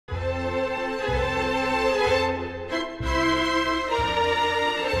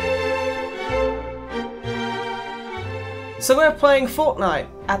So we're playing Fortnite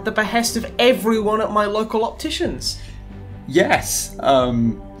at the behest of everyone at my local opticians. Yes,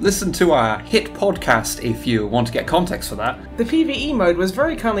 listen to our hit podcast if you want to get context for that. The PvE mode was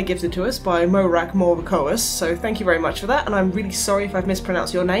very kindly gifted to us by Morak Morvakoas, so thank you very much for that, and I'm really sorry if I've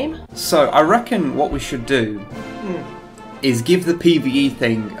mispronounced your name. So I reckon what we should do is give the PvE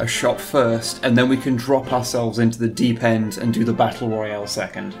thing a shot first, and then we can drop ourselves into the deep end and do the Battle Royale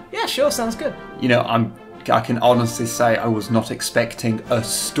second. Yeah, sure, sounds good. You know, I can honestly say I was not expecting a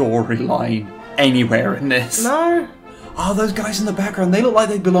storyline anywhere in this. No? Oh, those guys in the background, they look like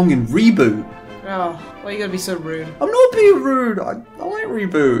they belong in Reboot. Oh, why you gotta be so rude? I'm not being rude, I like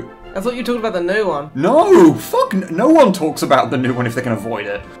Reboot. I thought you talked about the new one. No, fuck, no one talks about the new one if they can avoid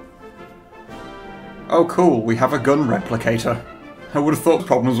it. Oh cool, we have a gun replicator. I would have thought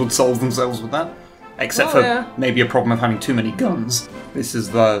problems would solve themselves with that. Except for maybe a problem of having too many guns. This is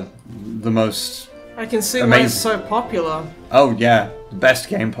the most I can see amazing. why it's so popular. Oh yeah, the best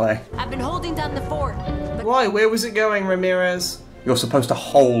gameplay. I've been holding down the fort. Why? Where was it going, Ramirez? You're supposed to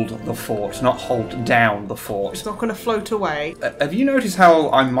hold the fort, not hold down the fort. It's not gonna float away. Have you noticed how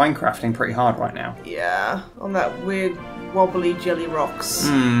I'm Minecrafting pretty hard right now? Yeah, on that weird wobbly jelly rocks.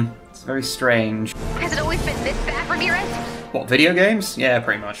 It's very strange. Has it always been this bad, Ramirez? What, video games? Yeah,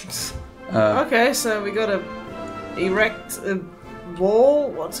 pretty much. Okay, so we gotta erect a wall.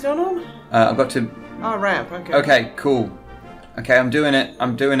 What's going on? I've got to... Oh, ramp, okay. Okay, cool. Okay, I'm doing it.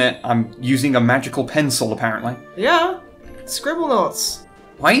 I'm using a magical pencil, apparently. Yeah, scribble knots.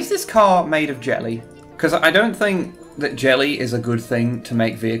 Why is this car made of jelly? Because I don't think that jelly is a good thing to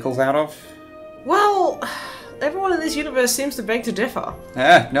make vehicles out of. Well, everyone in this universe seems to beg to differ.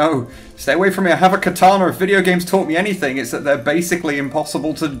 No. Stay away from me. I have a katana. If video games taught me anything, it's that they're basically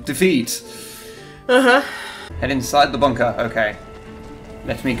impossible to defeat. Uh-huh. Head inside the bunker. Okay.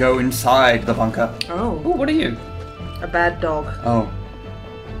 Let me go inside the bunker. Oh. Ooh, what are you? A bad dog. Oh.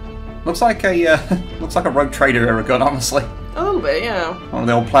 Looks like a Rogue Trader era gun, honestly. A little bit, yeah. One of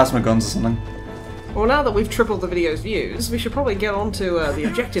the old plasma guns or something. Well, now that we've tripled the video's views, we should probably get on to the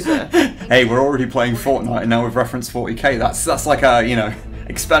objective there. Hey, we're already playing Fortnite and now we've referenced 40k. That's like a, you know,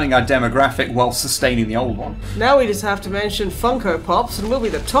 expanding our demographic while sustaining the old one. Now we just have to mention Funko Pops and we'll be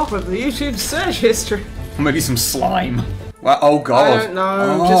the top of the YouTube search history. Or maybe some slime. Well, oh god. I don't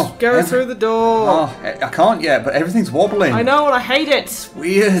know, just go through the door. Oh, I can't yet, but everything's wobbling. I know and I hate it. It's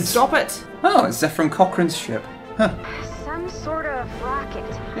weird. Stop it. Oh, it's Zephyr and Cochrane's ship. Huh. Some sort of rocket.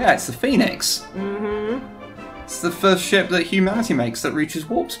 Yeah, it's the Phoenix. Mm-hmm. It's the first ship that humanity makes that reaches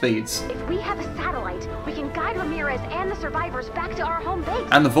warp speeds. If we have a satellite, we can guide Ramirez and the survivors back to our home base.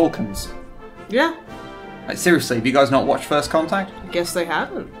 And the Vulcans. Yeah. Like, seriously, have you guys not watched First Contact? Guess they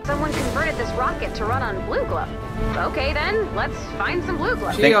haven't. Someone converted this rocket to run on blue glow. Okay then, let's find some blue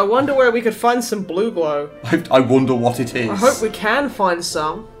glow. Gee, I wonder where we could find some blue glow. I wonder what it is. I hope we can find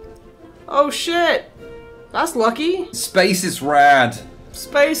some. Oh shit! That's lucky. Space is rad.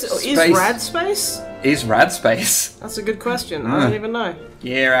 Space. Is rad space? Is rad space? That's a good question. I don't even know.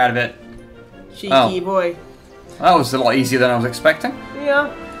 Yeah, you're out of it. Cheeky boy. That was a lot easier than I was expecting. Yeah.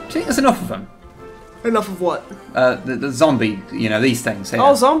 Do you think there's enough of them? Enough of what? The zombie, you know, these things here.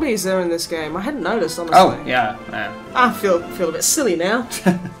 Oh, zombies are in this game. I hadn't noticed, honestly. Oh, yeah. I feel a bit silly now.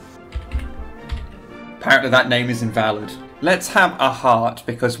 Apparently that name is invalid. Let's have a heart,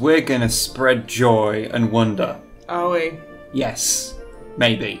 because we're gonna spread joy and wonder. Are we? Yes.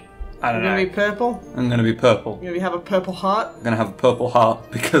 Maybe. I don't know. You're gonna be purple? I'm gonna be purple. You're gonna have a purple heart? I'm gonna have a purple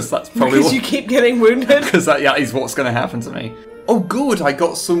heart, because that's probably Because you keep getting wounded? Because that is what's gonna happen to me. Oh good, I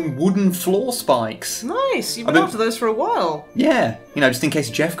got some wooden floor spikes. Nice, you've been after those for a while. Yeah, you know, just in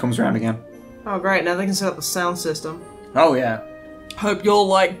case Jeff comes around again. Oh great, now they can set up the sound system. Oh yeah. Hope you'll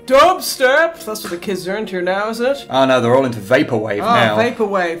like dubstep! That's what the kids are into now, isn't it? Oh no, they're all into Vaporwave now. Oh,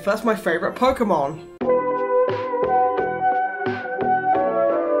 Vaporwave, that's my favourite Pokemon.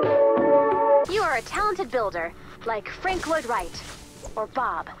 You are a talented builder, like Frank Lloyd Wright, or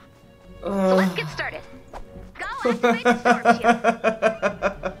Bob. So let's get started. Go, activate the storm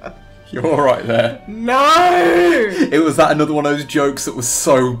shield. You're alright there. No! It was that another one of those jokes that was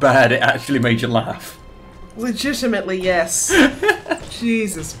so bad it actually made you laugh. Legitimately, yes.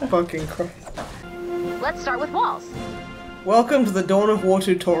 Jesus fucking Christ. Let's start with walls. Welcome to the Dawn of War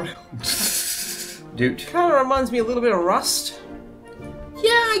tutorial. Dude. Kinda reminds me a little bit of Rust.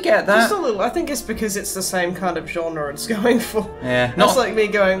 Yeah, I get that. Just a little. I think it's because it's the same kind of genre it's going for. Yeah. That's like me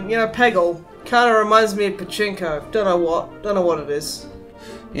going, you know, Peggle. Kinda reminds me of Pachinko. Don't know what it is.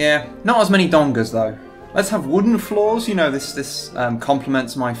 Yeah. Not as many dongas though. Let's have wooden floors, you know, this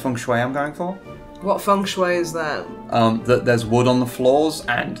complements my feng shui I'm going for. What feng shui is that? That there's wood on the floors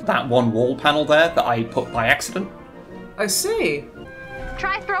and that one wall panel there that I put by accident. I see.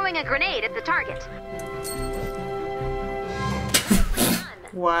 Try throwing a grenade at the target.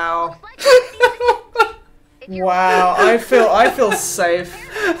 Wow. Wow, I feel safe.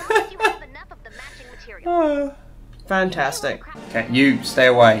 Fantastic. Okay, you stay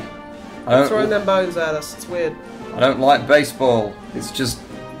away. Throwing them bones at us. It's weird. I don't like baseball. It's just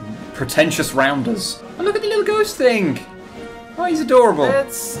pretentious rounders. Oh, look at the little ghost thing. Oh, he's adorable.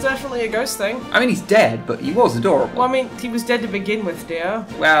 It's definitely a ghost thing. I mean, he's dead, but he was adorable. Well, I mean, he was dead to begin with, dear.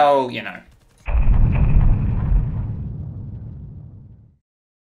 Well, you know.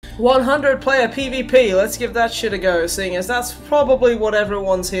 100 player PvP, let's give that shit a go, seeing as that's probably what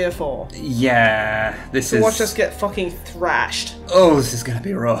everyone's here for. Yeah, this is... watch us get fucking thrashed. Oh, this is gonna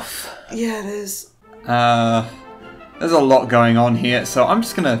be rough. Yeah, it is. There's a lot going on here, so I'm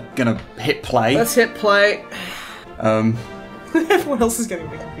just gonna hit play. Let's hit play. Everyone else is getting a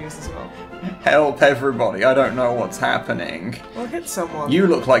bit confused as well. Help, everybody, I don't know what's happening. Well, hit someone. You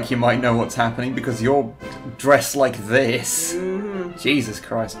look like you might know what's happening because you're dressed like this. Mm-hmm. Jesus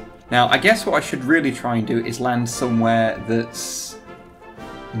Christ. Now, I guess what I should really try and do is land somewhere that's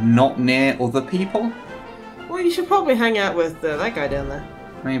not near other people. Well, you should probably hang out with that guy down there.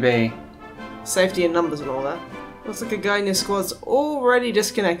 Maybe. Safety in numbers and all that. Looks like a guy in your squad's already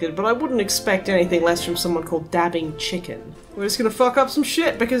disconnected, but I wouldn't expect anything less from someone called Dabbing Chicken. We're just gonna fuck up some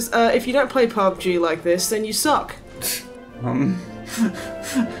shit, because if you don't play PUBG like this, then you suck.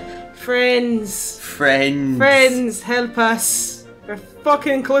 Friends! Friends, help us! We're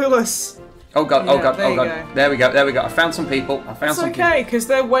fucking clueless! Oh god, yeah, oh god, oh god. Go. There we go. I found some people. It's okay, because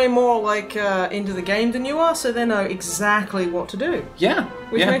they're way more, like, into the game than you are, so they know exactly what to do. Yeah.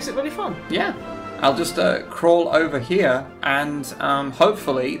 Which makes it really fun. Yeah. I'll just crawl over here, and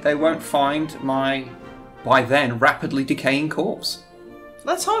hopefully they won't find my, by then, rapidly decaying corpse.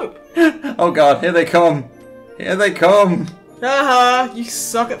 Let's hope. Oh god, here they come. Here they come. Haha, you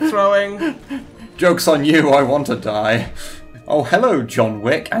suck at throwing. Joke's on you, I want to die. Oh, hello, John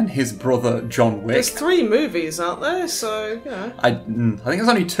Wick and his brother, John Wick. There's 3 movies, aren't there? So, you know. I think there's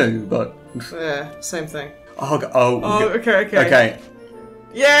only 2, but... Yeah, same thing. Oh, okay. Okay.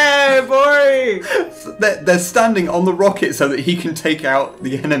 Yeah, boy! They're standing on the rocket so that he can take out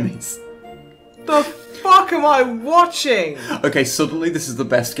the enemies. The fuck am I watching? Okay, suddenly this is the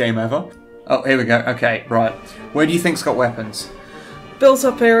best game ever. Oh, here we go. Okay, right. Where do you think's got weapons? Built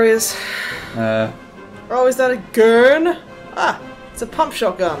up areas. Oh, is that a gun? Ah, it's a pump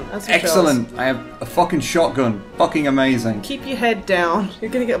shotgun. That's what excellent. I have a fucking shotgun. Fucking amazing. Keep your head down. You're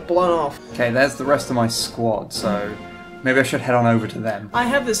gonna get blown off. Okay, there's the rest of my squad, so maybe I should head on over to them. I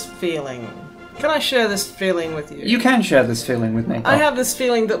have this feeling. Can I share this feeling with you? You can share this feeling with me. I have this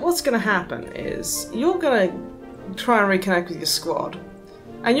feeling that what's gonna happen is you're gonna try and reconnect with your squad,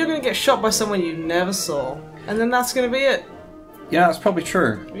 and you're gonna get shot by someone you never saw, and then that's gonna be it. Yeah, that's probably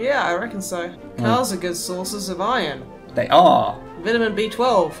true. Yeah, I reckon so. Cows are good sources of iron. They are. Vitamin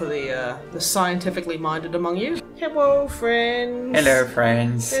B12 for the scientifically minded among you. Hello, friends. Hello,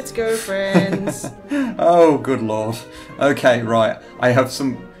 friends. Let's go, friends. Oh, good lord. Okay, right. I have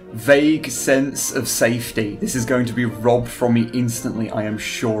some vague sense of safety. This is going to be robbed from me instantly, I am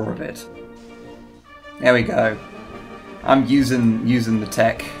sure of it. There we go. I'm using the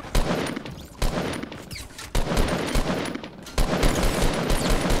tech.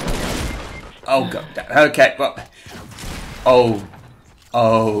 Oh god. Okay, well.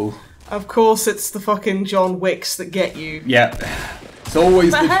 Oh. Of course it's the fucking John Wicks that get you. Yeah. It's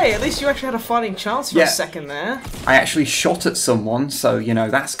always But hey, at least you actually had a fighting chance for a second there. I actually shot at someone, so, you know,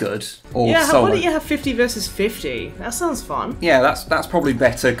 that's good. Or yeah, solo. why don't you have 50 versus 50? That sounds fun. Yeah, that's probably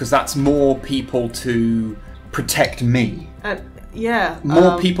better, because that's more people to protect me. Yeah.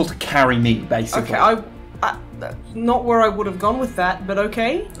 More people to carry me, basically. Okay, not where I would have gone with that, but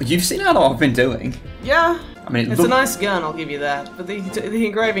okay. You've seen how I've been doing. Yeah. I mean, it's a nice gun, I'll give you that. But the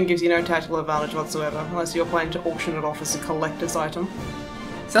engraving gives you no tactical advantage whatsoever, unless you're planning to auction it off as a collector's item.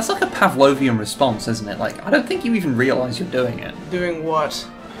 So that's like a Pavlovian response, isn't it? Like, I don't think you even realise you're doing it. Doing what?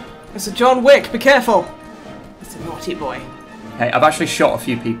 It's a John Wick, be careful! It's a naughty boy. Hey, I've actually shot a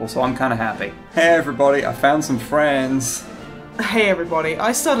few people, so I'm kind of happy. Hey everybody, I found some friends. Hey everybody,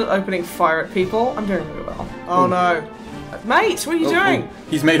 I started opening fire at people. I'm doing really well. Oh no. Mate, what are you doing?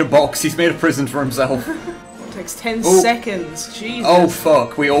 He's made a box, he's made a prison for himself. It takes 10 seconds, Jesus. Oh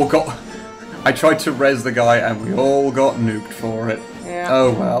fuck, we all got... I tried to res the guy and we all got nuked for it. Yeah.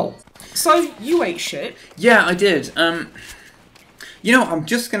 Oh well. So, you ate shit. Yeah, I did. You know, I'm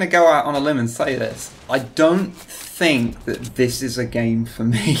just gonna go out on a limb and say this. I don't think that this is a game for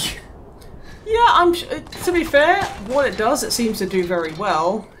me. Yeah, to be fair, what it does, it seems to do very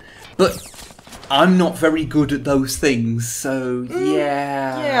well. But I'm not very good at those things, so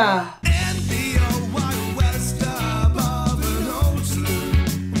yeah. Yeah.